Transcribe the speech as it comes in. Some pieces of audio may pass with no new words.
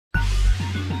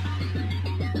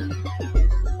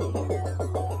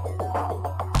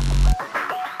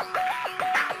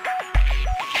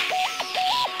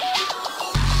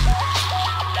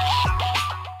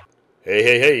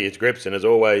Hey, it's Grips, and as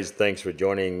always, thanks for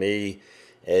joining me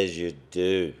as you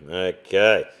do.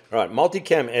 Okay. All right,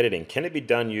 multicam editing. Can it be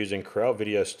done using Corel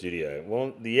VideoStudio?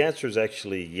 Well, the answer is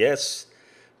actually yes,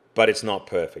 but it's not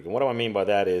perfect. And what do I mean by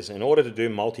that is, in order to do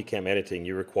multicam editing,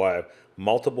 you require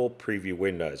multiple preview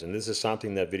windows, and this is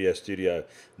something that VideoStudio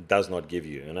does not give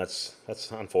you, and that's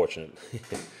unfortunate.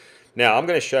 Now, I'm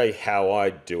going to show you how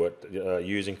I do it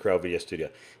using Corel VideoStudio.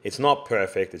 It's not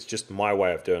perfect, it's just my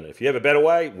way of doing it. If you have a better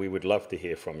way, we would love to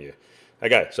hear from you.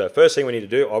 Okay, so first thing we need to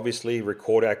do, obviously,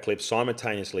 record our clip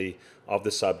simultaneously of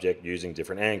the subject using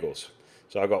different angles.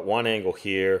 So I've got one angle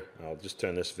here, I'll just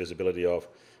turn this visibility off,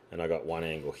 and I got one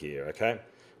angle here, okay?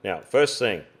 Now, first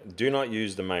thing, do not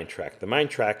use the main track. The main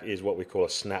track is what we call a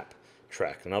snap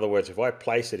track. In other words, if I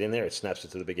place it in there, it snaps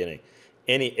it to the beginning.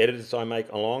 Any edits I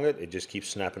make along it, it just keeps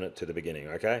snapping it to the beginning,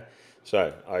 okay?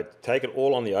 So I take it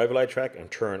all on the overlay track and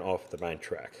turn off the main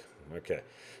track, okay?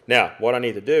 Now, what I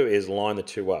need to do is line the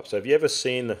two up. So have you ever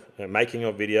seen the making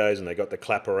of videos and they got the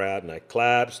clapper out and they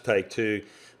claps, take two?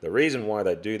 The reason why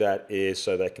they do that is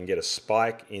so they can get a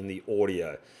spike in the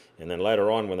audio. And then later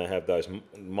on, when they have those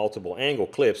multiple angle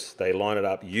clips, they line it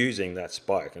up using that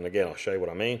spike. And again, I'll show you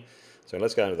what I mean. So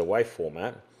let's go into the wave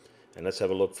format. And let's have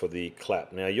a look for the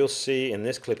clap. Now you'll see in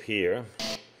this clip here,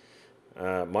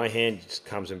 my hand just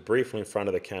comes in briefly in front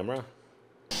of the camera.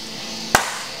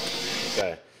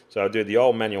 Okay, so I'll do the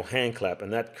old manual hand clap,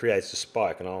 and that creates a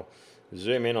spike. And I'll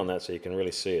zoom in on that so you can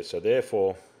really see it. So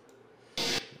therefore,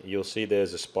 you'll see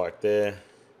there's a spike there.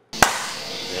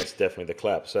 And that's definitely the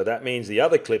clap. So that means the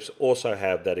other clips also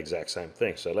have that exact same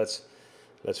thing. So let's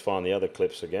find the other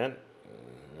clips again.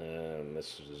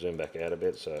 Let's zoom back out a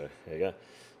bit. So there you go.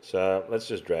 So let's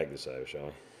just drag this over, shall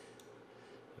we?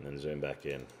 And then zoom back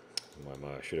in.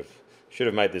 I should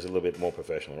have made this a little bit more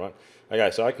professional, right? Okay,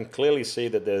 so I can clearly see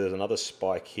that there's another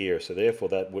spike here, so therefore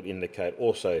that would indicate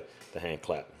also the hand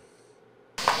clap.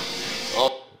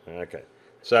 Okay,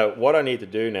 so what I need to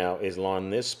do now is line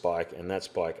this spike and that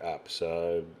spike up.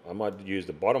 So I might use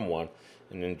the bottom one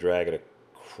and then drag it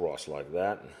across like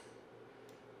that.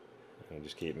 And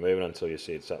just keep moving until you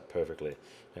see it's up perfectly.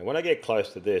 And when I get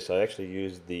close to this, I actually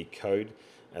use the code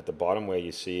at the bottom where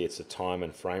you see it's the time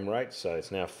and frame rate. So it's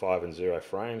now 5 and 0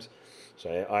 frames.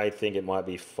 So I think it might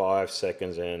be 5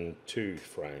 seconds and 2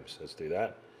 frames. Let's do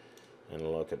that.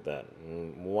 And look at that.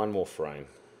 One more frame.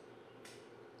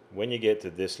 When you get to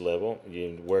this level,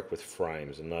 you work with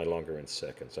frames and no longer in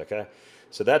seconds, okay?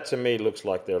 So that to me looks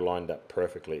like they're lined up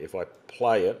perfectly. If I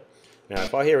play it, now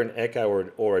if I hear an echo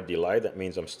or a delay, that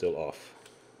means I'm still off.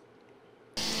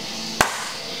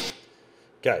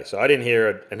 Okay, so I didn't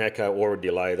hear an echo or a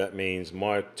delay. That means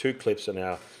my two clips are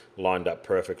now lined up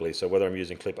perfectly. So whether I'm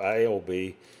using clip A or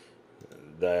B,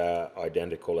 they are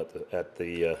identical at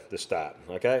the start.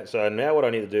 Okay, so now what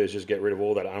I need to do is just get rid of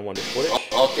all that unwanted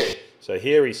footage. Okay. So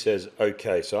here he says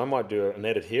okay. So I might do an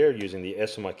edit here using the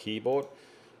S on my keyboard.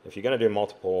 If you're going to do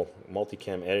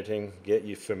multicam editing, get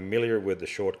you familiar with the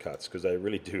shortcuts because they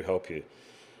really do help you.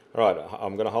 All right,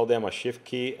 I'm going to hold down my shift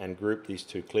key and group these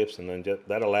two clips, and then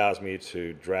that allows me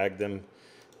to drag them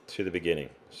to the beginning.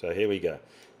 So here we go.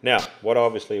 Now, what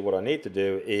I need to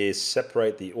do is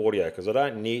separate the audio because I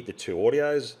don't need the two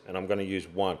audios, and I'm going to use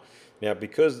one. Now,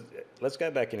 because, let's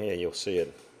go back in here, you'll see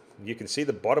it. You can see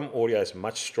the bottom audio is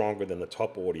much stronger than the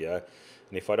top audio,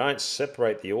 and if I don't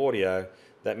separate the audio,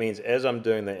 that means as I'm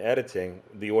doing the editing,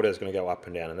 the audio is going to go up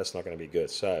and down, and that's not going to be good.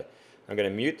 So I'm going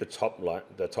to mute the top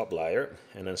layer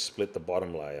and then split the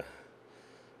bottom layer,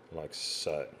 like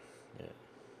so. Yeah.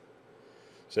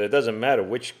 So it doesn't matter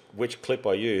which clip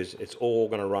I use; it's all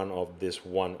going to run off this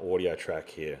one audio track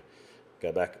here.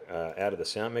 Go back out of the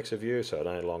sound mixer view, so I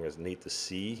no longer need to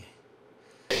see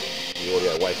the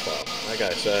audio wave file.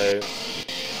 Okay, so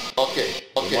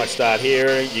you might start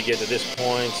here. You get to this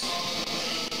point.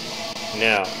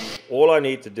 Now, all I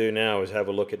need to do now is have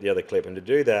a look at the other clip, and to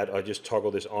do that, I just toggle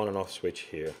this on and off switch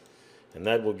here, and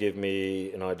that will give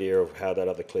me an idea of how that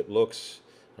other clip looks.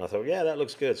 And I thought, yeah, that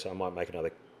looks good, so I might make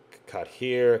another cut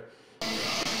here,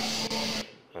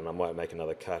 and I might make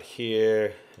another cut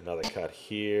here, another cut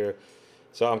here.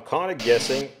 So I'm kind of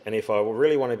guessing, and if I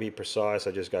really want to be precise,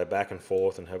 I just go back and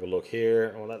forth and have a look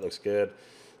here. Oh, that looks good.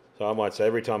 So I might say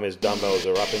every time his dumbbells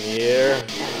are up in the air,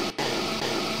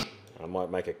 I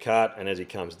might make a cut, and as he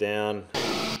comes down,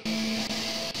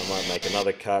 I might make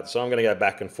another cut. So I'm going to go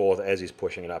back and forth as he's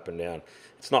pushing it up and down.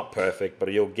 It's not perfect, but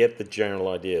you'll get the general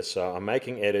idea. So I'm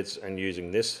making edits and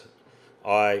using this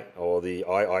eye or the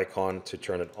eye icon to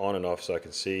turn it on and off so I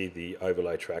can see the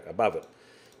overlay track above it.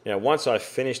 Now, once I've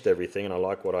finished everything and I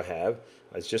like what I have,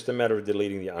 it's just a matter of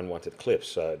deleting the unwanted clips.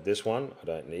 So this one I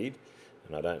don't need,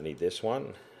 and I don't need this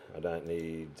one. I don't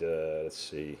need, let's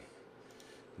see,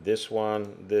 this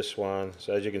one, this one.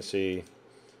 So as you can see,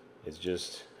 it's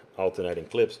just alternating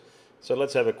clips. So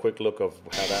let's have a quick look of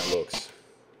how that looks.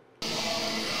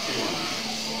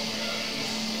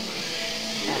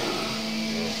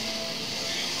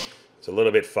 It's a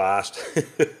little bit fast.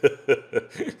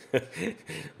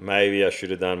 Maybe I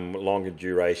should have done longer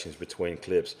durations between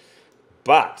clips.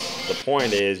 But the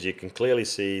point is, you can clearly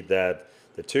see that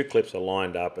the two clips are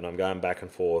lined up and I'm going back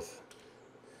and forth.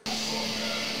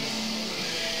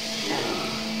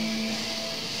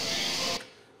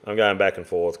 I'm going back and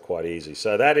forth quite easy.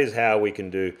 So that is how we can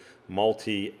do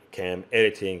multi-cam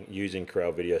editing using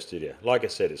Corel VideoStudio. Like I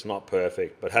said, it's not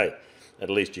perfect, but hey, at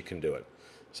least you can do it.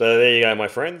 So there you go, my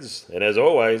friends. And as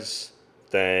always,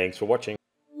 thanks for watching.